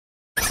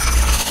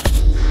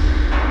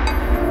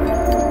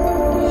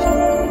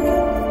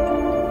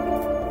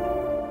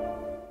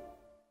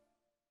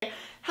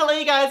Hello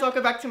you guys,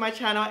 welcome back to my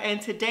channel, and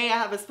today I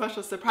have a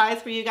special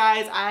surprise for you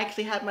guys. I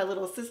actually have my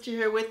little sister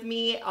here with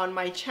me on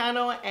my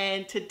channel,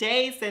 and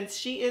today, since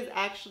she is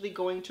actually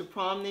going to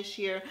prom this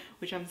year,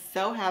 which I'm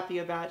so happy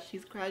about,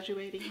 she's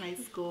graduating high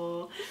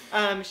school.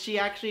 She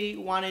actually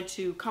wanted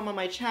to come on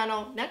my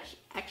channel.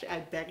 Actually, I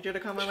begged her to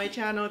come on my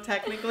channel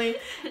technically,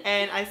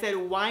 and I said,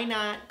 why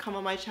not come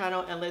on my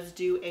channel and let's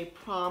do a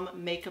prom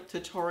makeup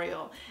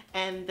tutorial.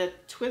 And the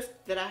twist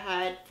that I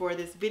had for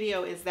this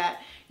video is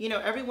that, you know,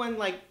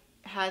 everyone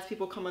has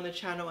people come on the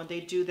channel and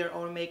they do their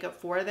own makeup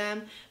for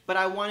them, but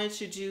I wanted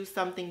to do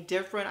something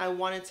different. I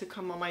wanted to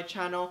come on my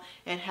channel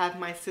and have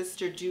my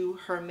sister do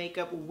her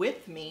makeup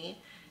with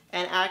me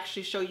and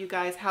actually show you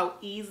guys how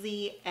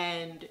easy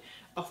and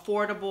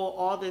affordable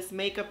all this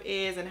makeup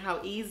is and how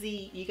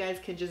easy you guys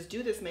can just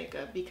do this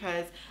makeup,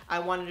 because I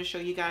wanted to show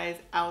you guys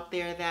out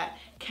there that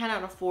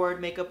cannot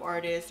afford makeup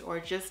artists or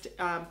just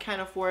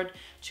can't afford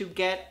to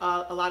get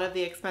a lot of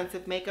the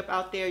expensive makeup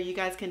out there. You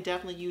guys can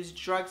definitely use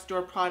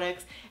drugstore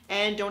products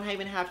and don't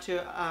even have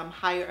to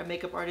hire a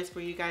makeup artist for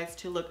you guys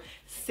to look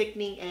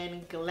sickening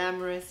and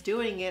glamorous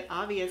doing it,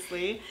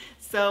 obviously.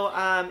 So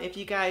if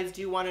you guys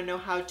do want to know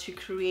how to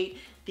create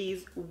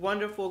these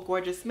wonderful,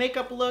 gorgeous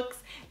makeup looks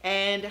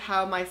and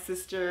how my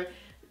sister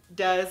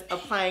does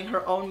applying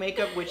her own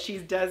makeup, which she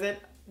doesn't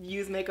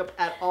use makeup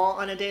at all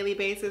on a daily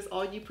basis,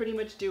 all you pretty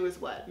much do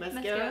is what?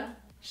 Mascara?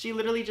 She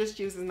literally just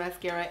uses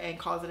mascara and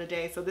calls it a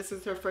day. So this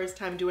is her first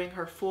time doing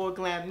her full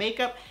glam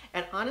makeup,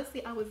 and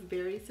honestly I was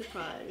very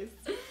surprised.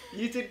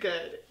 You did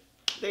good.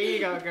 There you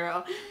go,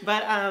 girl.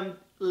 But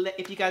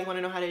if you guys want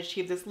to know how to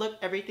achieve this look,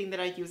 everything that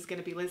I use is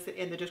going to be listed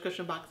in the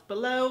description box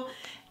below.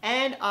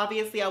 And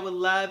obviously I would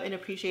love and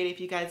appreciate if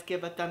you guys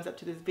give a thumbs up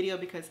to this video,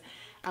 because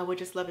I would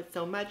just love it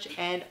so much.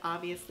 And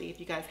obviously, if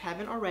you guys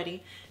haven't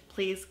already,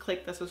 please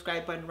click the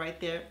subscribe button right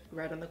there,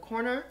 right on the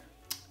corner,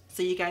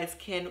 so you guys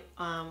can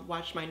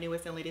watch my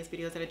newest and latest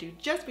videos that I do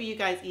just for you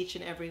guys each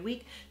and every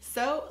week.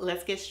 So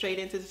let's get straight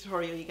into the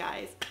tutorial, you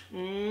guys.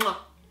 Mwah.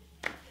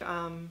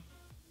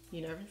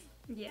 You nervous?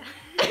 Yeah.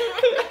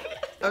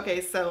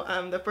 Okay, so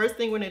the first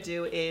thing we're gonna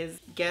do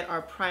is get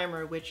our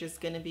primer, which is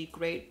gonna be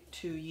great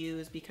to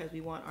use because we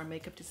want our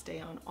makeup to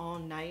stay on all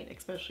night,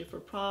 especially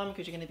for prom,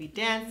 because you're gonna be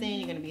dancing,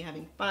 you're gonna be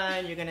having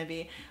fun, you're gonna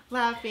be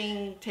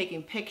laughing,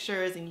 taking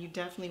pictures, and you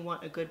definitely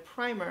want a good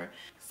primer.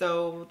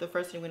 So the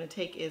first thing we're gonna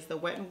take is the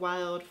Wet n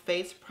Wild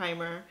Face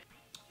Primer.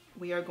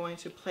 We are going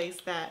to place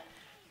that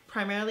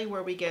primarily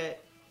where we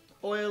get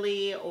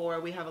oily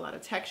or we have a lot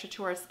of texture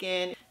to our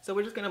skin. So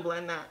we're just gonna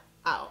blend that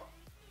out.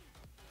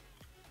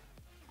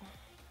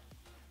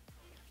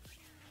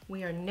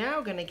 We are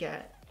now gonna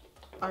get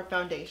our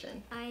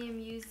foundation. I am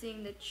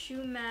using the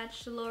True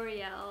Match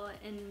L'Oreal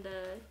in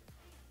the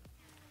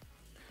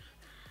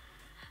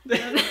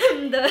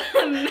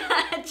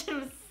match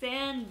of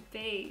sand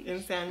beige.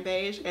 In sand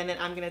beige, and then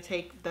I'm gonna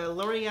take the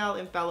L'Oreal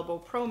Infallible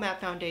Pro Matte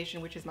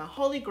Foundation, which is my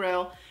holy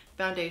grail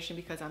foundation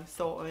because I'm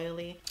so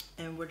oily,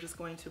 and we're just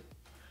going to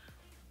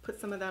put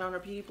some of that on our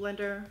beauty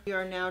blender. We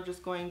are now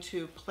just going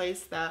to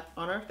place that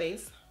on our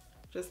face.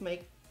 Just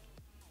make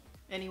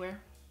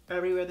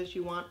everywhere that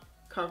you want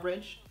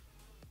coverage.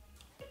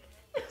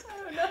 I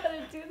don't know how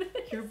to do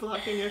this. You're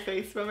blocking your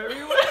face from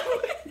everyone.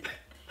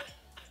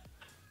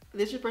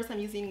 This is your first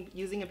time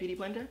using a beauty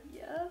blender?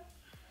 Yeah.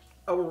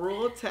 A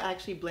rule to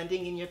actually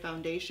blending in your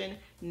foundation: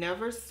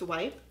 never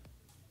swipe.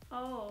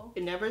 Oh.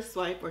 Never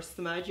swipe or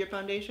smudge your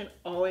foundation.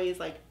 Always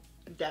like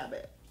dab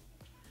it.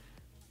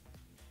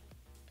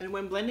 And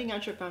when blending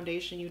out your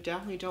foundation, you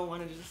definitely don't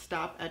want to just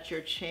stop at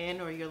your chin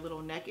or your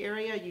little neck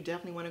area. You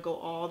definitely want to go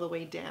all the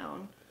way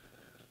down.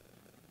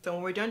 So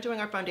when we're done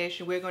doing our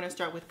foundation, we're going to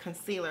start with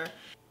concealer.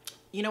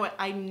 You know what?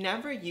 I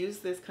never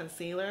used this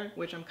concealer,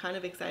 which I'm kind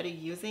of excited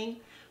using,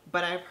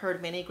 but I've heard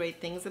many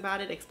great things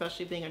about it,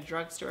 especially being a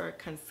drugstore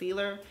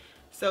concealer.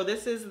 So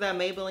this is the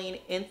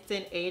Maybelline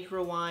Instant Age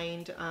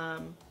Rewind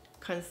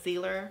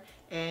concealer,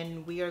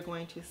 and we are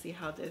going to see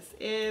how this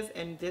is.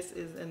 And this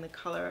is in the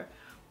color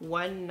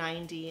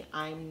 190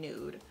 I'm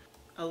Nude.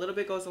 A little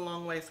bit goes a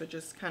long way, so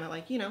just kind of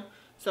like, you know.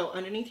 So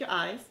underneath your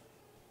eyes,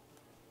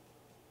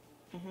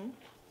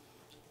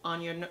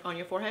 on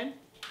your forehead,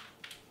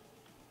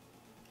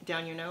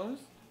 down your nose,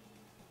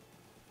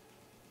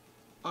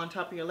 on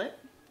top of your lip,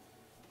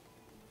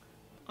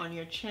 on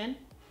your chin,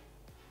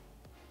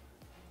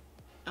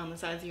 on the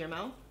sides of your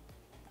mouth,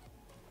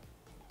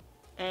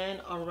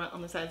 and around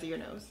on the sides of your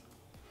nose.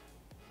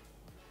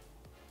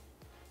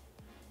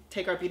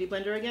 Take our beauty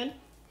blender again,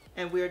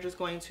 and we're just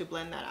going to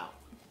blend that out.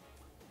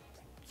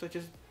 So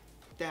just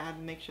dab,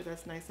 make sure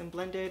that's nice and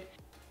blended.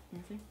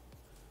 Let me see.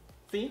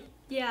 See?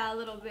 Yeah, a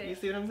little bit. You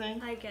see what I'm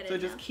saying? I get it. So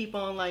just now. keep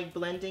on like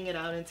blending it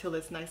out until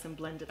it's nice and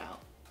blended out.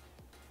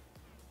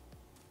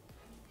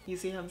 You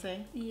see what I'm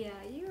saying? Yeah,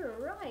 you're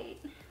right.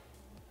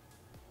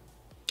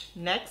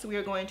 Next, we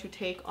are going to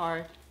take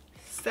our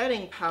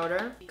setting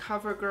powder,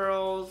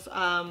 CoverGirl's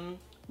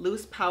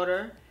loose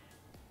powder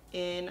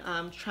in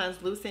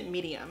translucent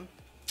medium.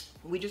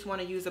 We just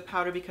want to use a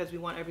powder because we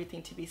want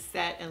everything to be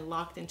set and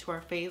locked into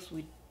our face.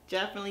 We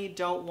definitely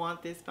don't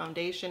want this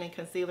foundation and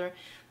concealer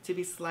to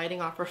be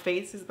sliding off our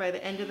faces by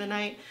the end of the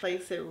night.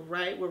 Place it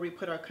right where we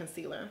put our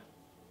concealer.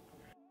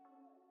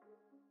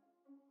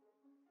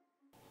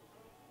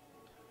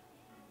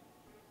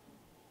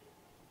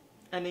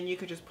 And then you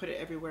could just put it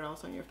everywhere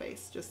else on your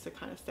face just to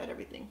kind of set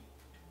everything.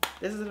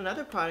 This is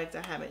another product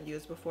I haven't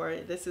used before.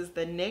 This is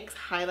the NYX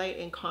Highlight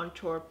and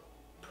Contour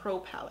Pro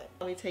Palette.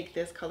 Let me take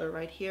this color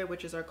right here,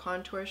 which is our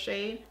contour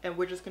shade, and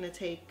we're just gonna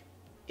take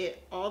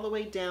it all the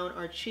way down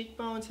our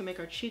cheekbone to make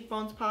our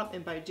cheekbones pop.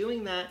 And by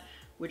doing that,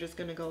 we're just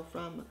gonna go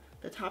from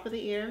the top of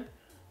the ear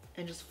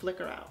and just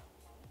flicker out.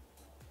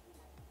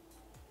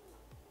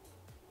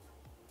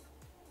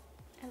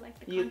 I like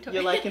the contour.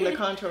 You're liking the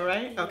contour,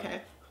 right? Yeah.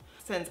 Okay.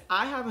 Since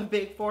I have a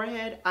big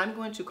forehead, I'm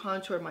going to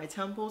contour my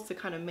temples to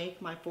kind of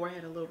make my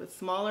forehead a little bit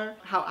smaller.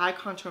 How I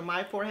contour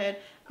my forehead,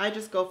 I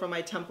just go from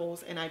my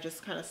temples and I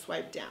just kind of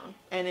swipe down.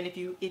 And then if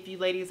you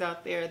ladies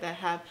out there that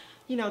have,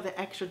 you know, the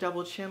extra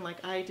double chin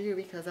like I do,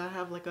 because I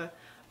have like a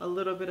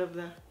little bit of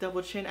the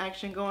double chin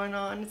action going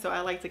on, so I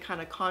like to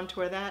kind of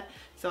contour that.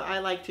 So I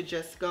like to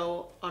just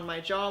go on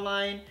my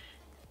jawline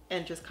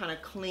and just kind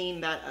of clean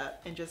that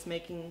up and just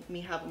making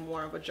me have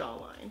more of a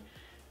jawline.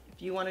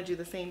 If you want to do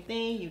the same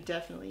thing, you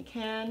definitely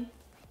can.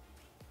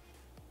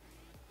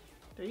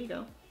 There you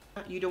go.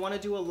 You don't want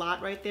to do a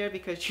lot right there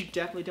because you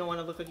definitely don't want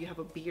to look like you have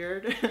a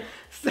beard.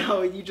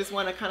 So you just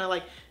want to kind of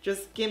like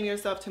just skim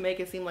yourself to make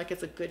it seem like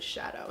it's a good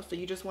shadow. So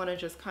you just want to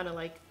just kind of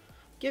like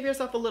give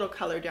yourself a little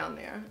color down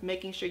there,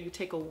 making sure you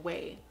take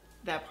away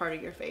that part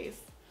of your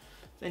face.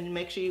 And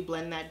make sure you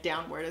blend that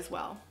downward as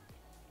well.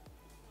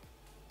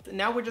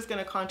 Now we're just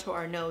going to contour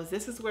our nose.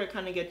 This is where it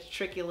kind of gets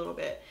tricky a little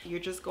bit. You're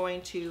just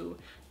going to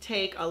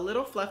take a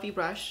little fluffy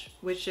brush,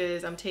 which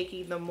is, I'm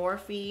taking the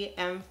Morphe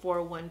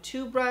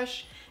M412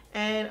 brush,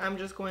 and I'm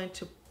just going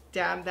to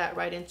dab that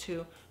right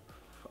into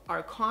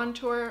our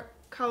contour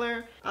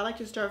color. I like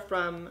to start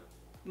from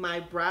my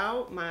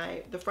brow,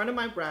 the front of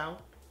my brow,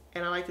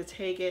 and I like to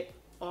take it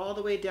all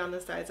the way down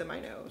the sides of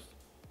my nose.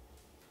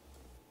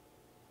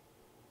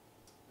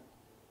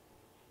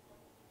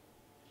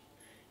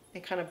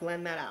 And kind of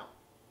blend that out.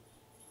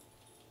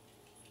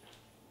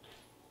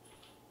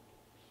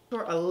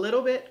 A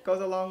little bit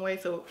goes a long way,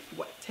 so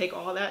take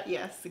all that,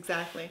 yes,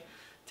 exactly.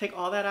 Take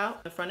all that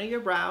out, the front of your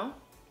brow,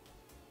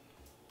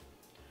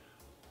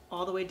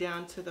 all the way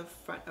down to the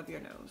front of your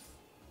nose,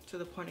 to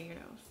the point of your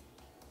nose.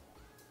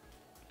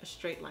 A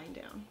straight line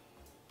down.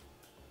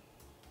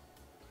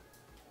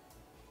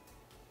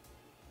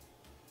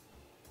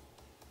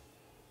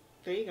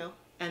 There you go.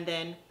 And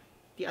then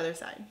the other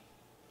side.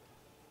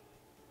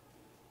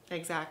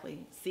 Exactly.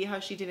 See how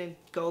she didn't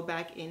go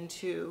back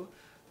into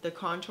the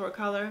contour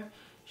color?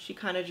 She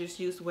kind of just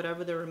used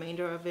whatever the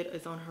remainder of it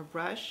is on her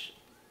brush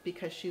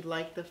because she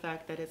liked the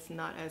fact that it's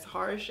not as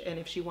harsh, and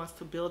if she wants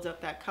to build up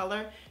that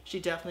color, she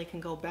definitely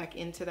can go back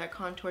into that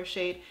contour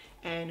shade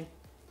and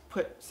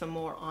put some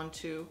more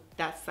onto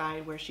that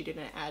side where she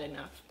didn't add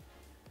enough.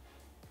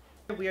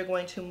 We are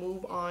going to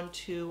move on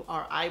to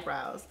our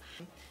eyebrows.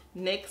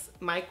 NYX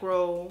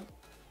Micro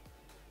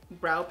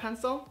Brow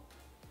Pencil.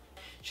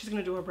 She's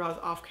gonna do her brows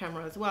off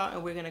camera as well,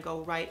 and we're gonna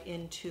go right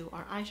into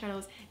our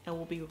eyeshadows, and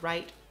we'll be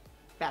right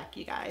back,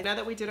 you guys. Now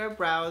that we did our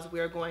brows, we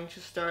are going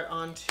to start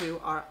onto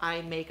our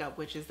eye makeup,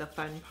 which is the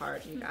fun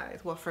part, you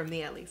guys. Well, for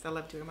me at least, I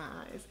love doing my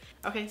eyes.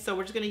 Okay, so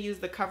we're just gonna use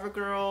the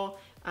CoverGirl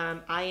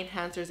Eye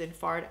Enhancers in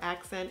Fard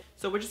Accent.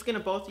 So we're just gonna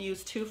both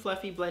use two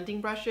fluffy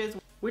blending brushes.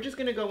 We're just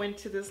gonna go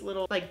into this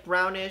little like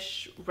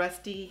brownish,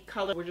 rusty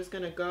color. We're just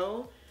gonna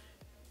go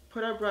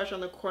put our brush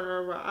on the corner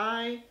of our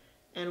eye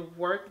and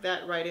work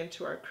that right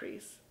into our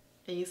crease.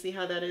 And you see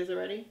how that is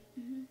already?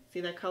 Mm-hmm.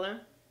 See that color?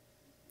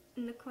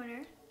 In the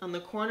corner? On the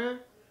corner,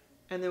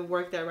 and then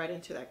work that right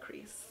into that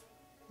crease.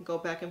 Go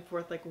back and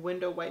forth like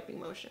window wiping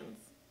motions.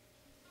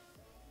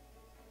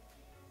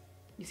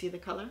 You see the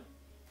color?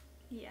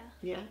 Yeah.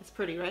 Yeah, it's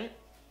pretty, right?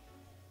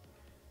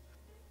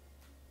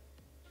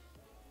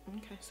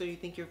 Okay, so you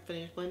think you're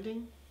finished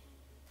blending?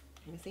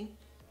 Let me see.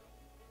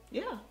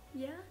 Yeah.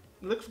 Yeah?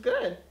 Looks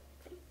good.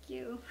 Thank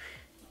you.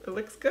 It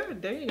looks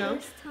good. There you go.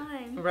 First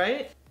time.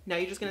 Right? Now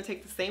you're just going to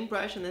take the same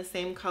brush and the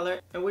same color,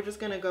 and we're just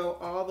going to go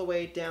all the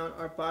way down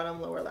our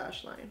bottom lower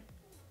lash line.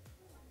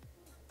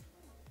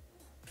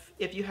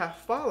 If you have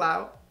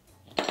fallout,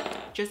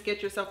 just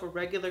get yourself a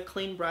regular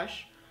clean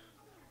brush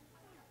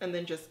and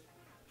then just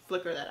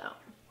flicker that out.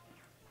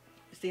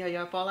 See how you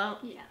have fallout?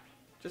 Yeah.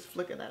 Just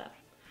flicker that out.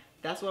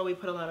 That's why we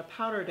put a lot of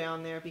powder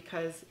down there,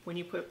 because when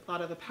you put a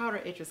lot of the powder,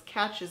 it just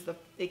catches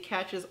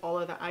all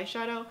of the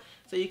eyeshadow,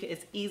 so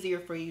it's easier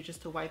for you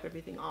just to wipe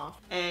everything off.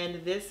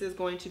 And this is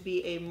going to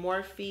be a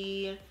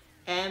Morphe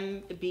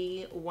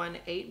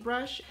MB18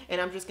 brush, and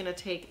I'm just gonna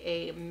take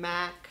a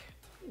MAC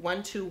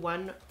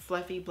 121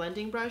 fluffy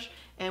blending brush,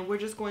 and we're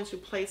just going to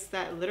place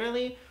that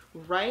literally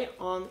right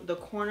on the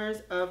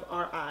corners of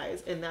our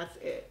eyes, and that's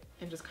it.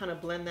 And just kind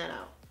of blend that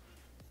out.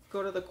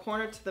 Go to the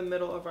corner to the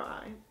middle of our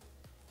eye.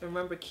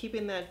 Remember,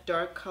 keeping that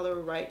dark color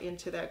right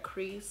into that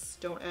crease.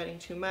 Don't adding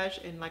too much.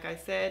 And like I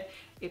said,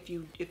 if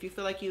you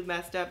feel like you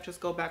messed up,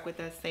 just go back with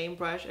that same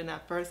brush and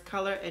that first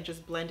color and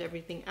just blend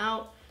everything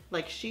out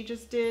like she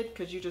just did,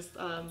 because you just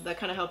that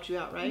kind of helped you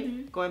out, right?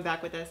 Mm-hmm. Going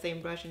back with that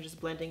same brush and just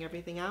blending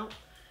everything out.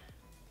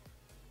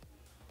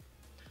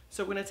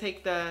 So we're going to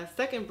take the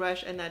second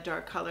brush and that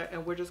dark color,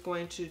 and we're just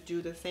going to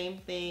do the same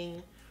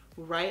thing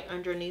right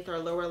underneath our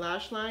lower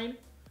lash line,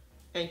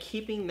 and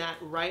keeping that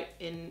right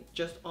in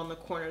just on the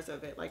corners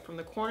of it, like from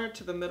the corner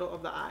to the middle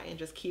of the eye, and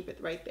just keep it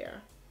right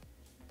there.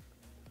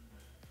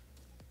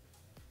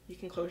 You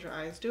can close your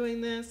eyes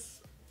doing this.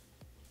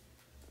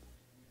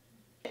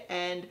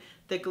 And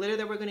the glitter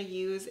that we're going to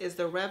use is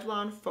the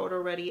Revlon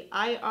Photo Ready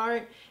Eye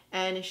Art,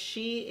 and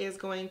she is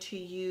going to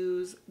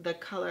use the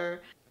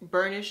color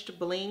Burnished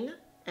Bling,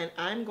 and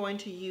I'm going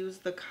to use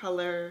the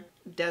color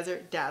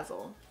Desert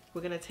Dazzle.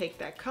 We're going to take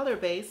that color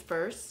base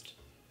first,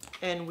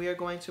 and we are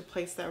going to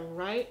place that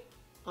right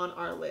on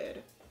our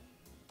lid.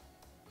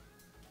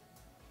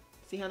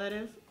 See how that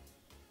is?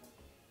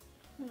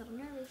 I'm a little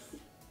nervous.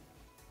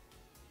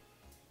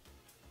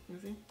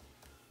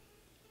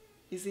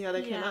 You see how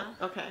that came out?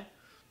 Okay.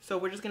 So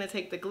we're just going to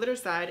take the glitter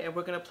side, and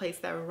we're going to place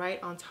that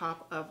right on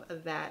top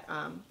of that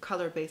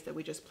color base that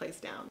we just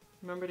placed down.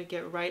 Remember to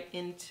get right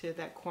into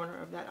that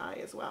corner of that eye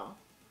as well.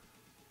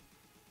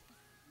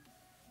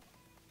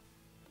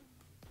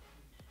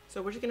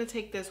 So we're just going to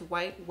take this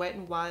white Wet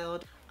n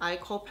Wild eye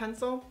kohl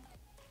pencil,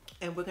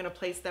 and we're going to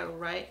place that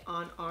right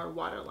on our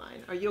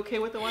waterline. Are you okay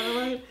with the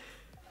waterline?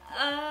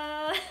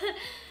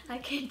 I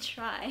can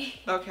try.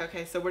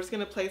 Okay, so we're just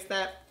going to place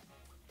that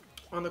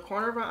on the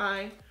corner of our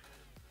eye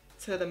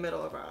to the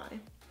middle of our eye.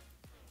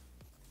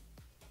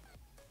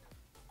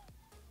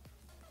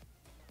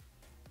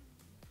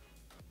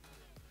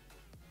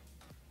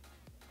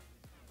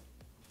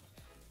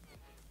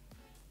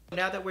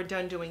 Now that we're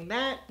done doing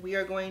that, we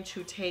are going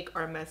to take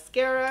our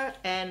mascara,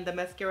 and the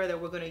mascara that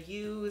we're going to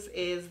use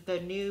is the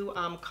new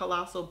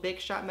Colossal Big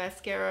Shot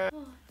mascara.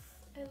 Oh,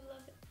 I love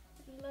it.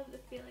 I love the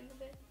feeling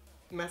of it.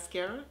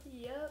 Mascara?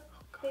 Yep.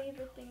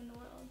 Favorite thing in the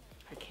world.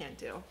 I can't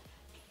do.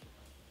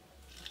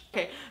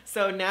 Okay,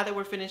 so now that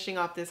we're finishing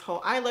off this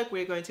whole eye look,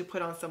 we're going to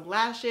put on some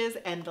lashes,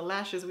 and the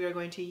lashes we are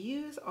going to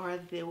use are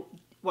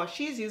well,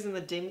 she's using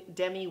the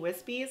Demi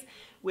Wispies,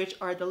 which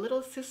are the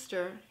little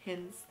sister,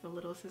 hence the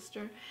little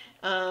sister.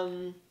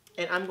 And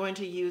I'm going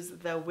to use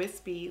the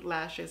wispy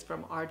lashes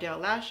from Ardell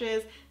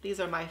Lashes. These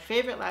are my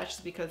favorite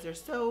lashes because they're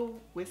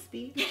so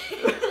wispy.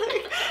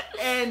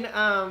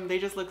 And they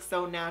just look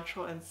so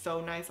natural and so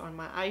nice on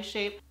my eye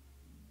shape.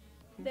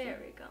 There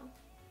we go.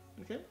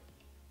 Okay.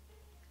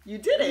 You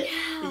did it.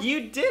 Yeah.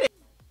 You did it.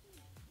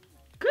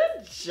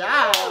 Good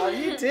job.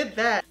 You did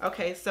that.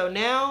 Okay, so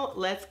now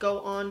let's go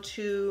on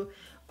to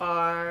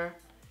our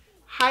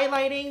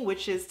highlighting,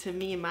 which is to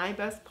me my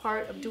best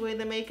part of doing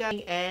the makeup,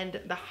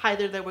 and the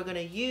highlighter that we're going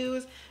to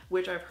use,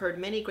 which I've heard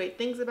many great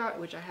things about,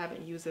 which I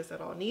haven't used this at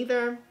all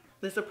neither.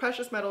 This is a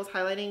Precious Metals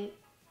highlighting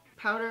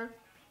powder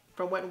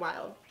from Wet n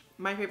Wild.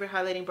 My favorite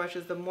highlighting brush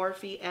is the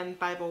Morphe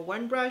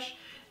M501 brush,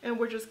 and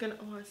we're just gonna,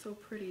 oh, it's so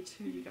pretty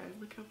too, you guys.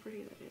 Look how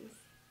pretty that is.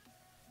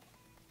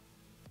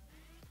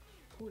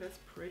 Oh, that's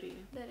pretty.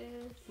 That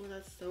is. Oh,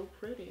 that's so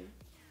pretty.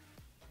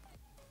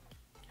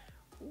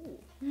 Ooh.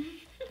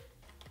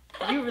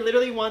 You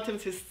literally want them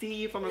to see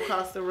you from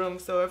across the room.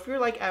 So if you're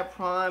like at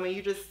prom and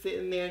you're just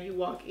sitting there and you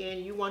walk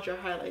in, you want your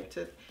highlight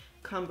to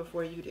come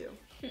before you do.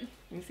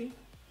 You see?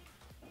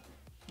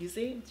 You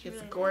see? It's really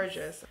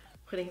gorgeous. Nice.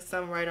 Putting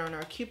some right on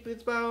our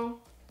Cupid's bow.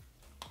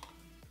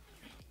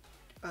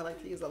 I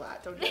like to use a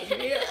lot. Don't judge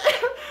me.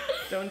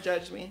 Don't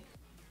judge me.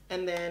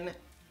 And then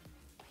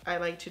I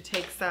like to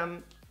take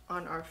some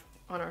on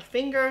our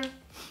finger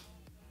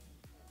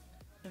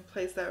and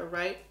place that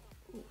right.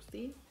 Ooh,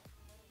 see?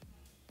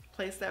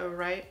 Place that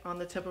right on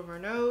the tip of our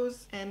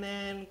nose, and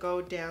then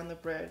go down the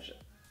bridge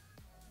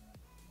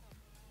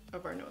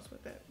of our nose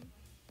with it.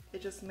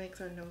 It just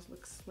makes our nose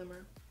look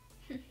slimmer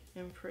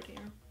and prettier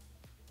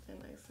and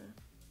nicer.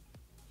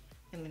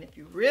 And then if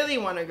you really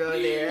want to go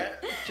there,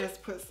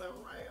 just put some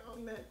right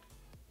on that.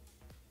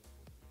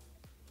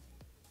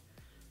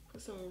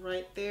 Put some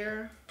right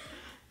there,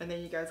 and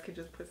then you guys could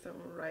just put some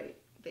right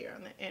there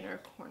on the inner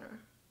corner.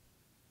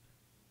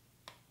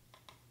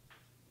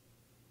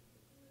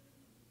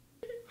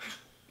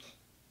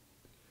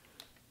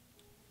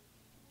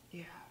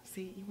 Yeah,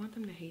 see, you want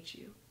them to hate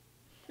you.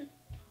 You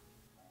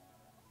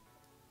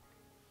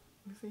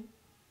see?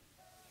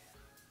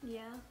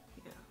 Yeah.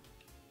 Yeah.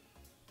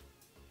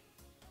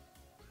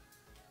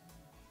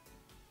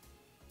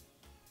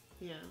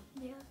 Yeah.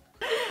 Yeah.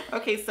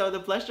 Okay, so the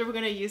blush that we're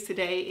going to use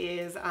today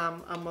is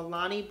a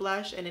Milani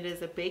blush, and it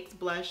is a baked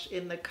blush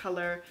in the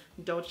color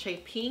Dolce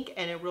Pink,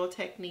 and a Real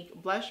Technique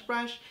blush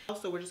brush.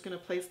 Also, we're just going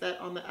to place that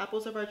on the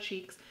apples of our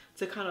cheeks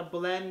to kind of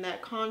blend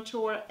that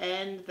contour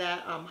and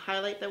that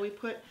highlight that we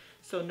put,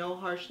 so no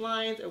harsh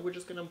lines, and we're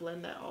just going to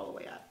blend that all the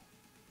way up.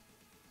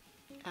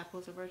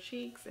 Apples of our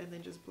cheeks, and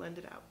then just blend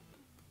it out.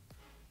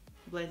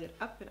 Blend it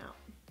up and out.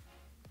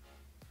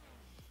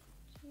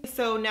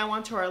 So now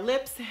onto our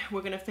lips.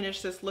 We're gonna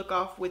finish this look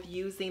off with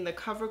using the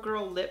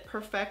CoverGirl Lip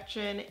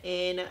Perfection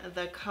in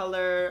the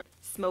color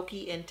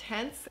Smoky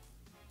Intense.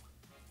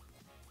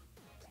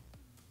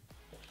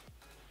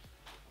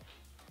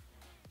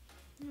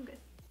 Okay.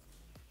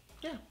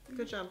 Yeah,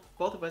 good job.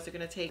 Both of us are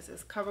gonna take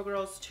this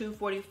CoverGirl's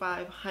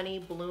 245 Honey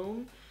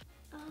Bloom.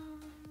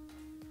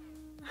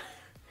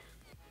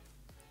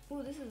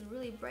 Oh, this is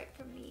really bright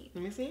for me.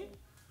 Let me see.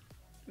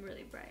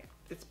 Really bright.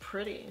 It's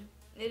pretty.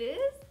 It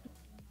is?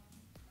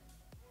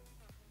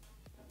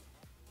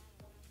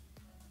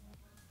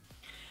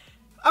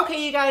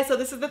 Okay, you guys, so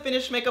this is the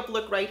finished makeup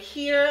look right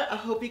here. I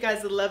hope you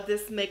guys love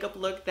this makeup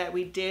look that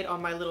we did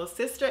on my little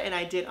sister and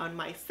I did on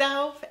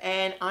myself.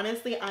 And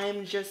honestly,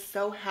 I'm just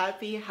so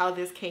happy how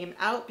this came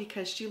out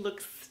because she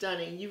looks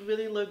stunning. You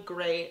really look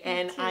great.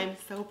 And I'm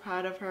so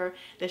proud of her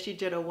that she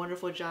did a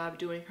wonderful job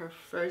doing her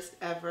first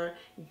ever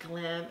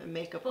glam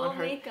makeup on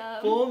her.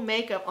 Full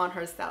makeup on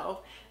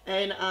herself.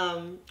 And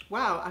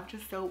wow, I'm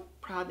just so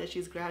proud that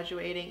she's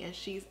graduating and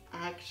she's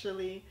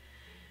actually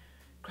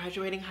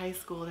graduating high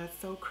school. That's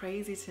so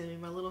crazy to me.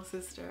 My little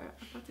sister.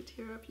 I'm about to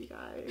tear up, you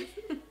guys.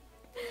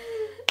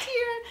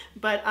 Tear.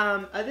 But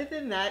other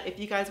than that, if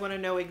you guys want to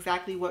know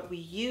exactly what we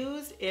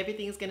used,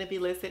 everything's going to be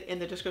listed in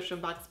the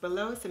description box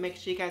below. So make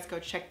sure you guys go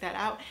check that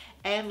out.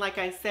 And like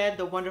I said,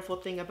 the wonderful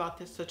thing about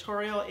this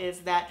tutorial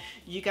is that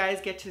you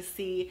guys get to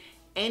see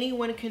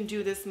anyone can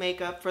do this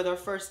makeup for their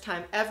first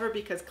time ever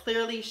because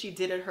clearly she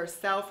did it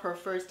herself her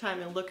first time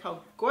and look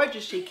how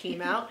gorgeous she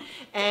came out.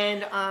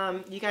 And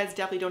you guys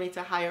definitely don't need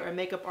to hire a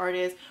makeup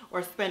artist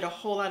or spend a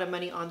whole lot of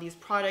money on these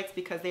products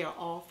because they are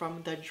all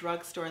from the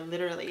drugstore.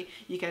 Literally,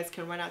 you guys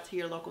can run out to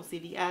your local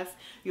CVS,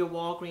 your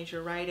Walgreens,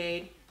 your Rite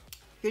Aid,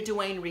 your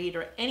Dwayne Reed,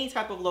 or any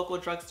type of local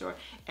drugstore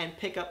and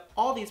pick up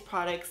all these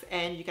products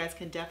and you guys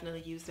can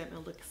definitely use them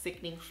and look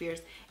sickening,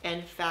 fierce,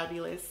 and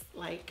fabulous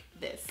like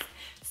this.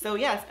 So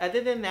yes,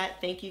 other than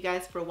that, thank you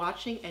guys for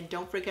watching and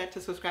don't forget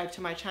to subscribe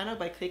to my channel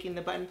by clicking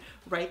the button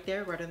right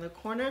there, right in the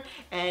corner,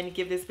 and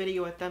give this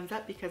video a thumbs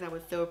up because I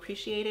would so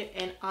appreciate it.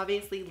 And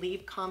obviously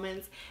leave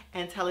comments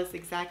and tell us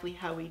exactly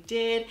how we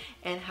did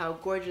and how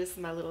gorgeous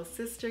my little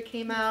sister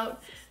came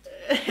out.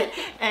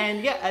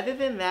 And yeah, other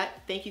than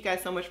that, thank you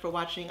guys so much for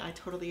watching. I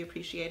totally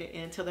appreciate it.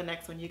 And until the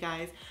next one, you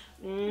guys,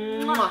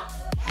 mwah.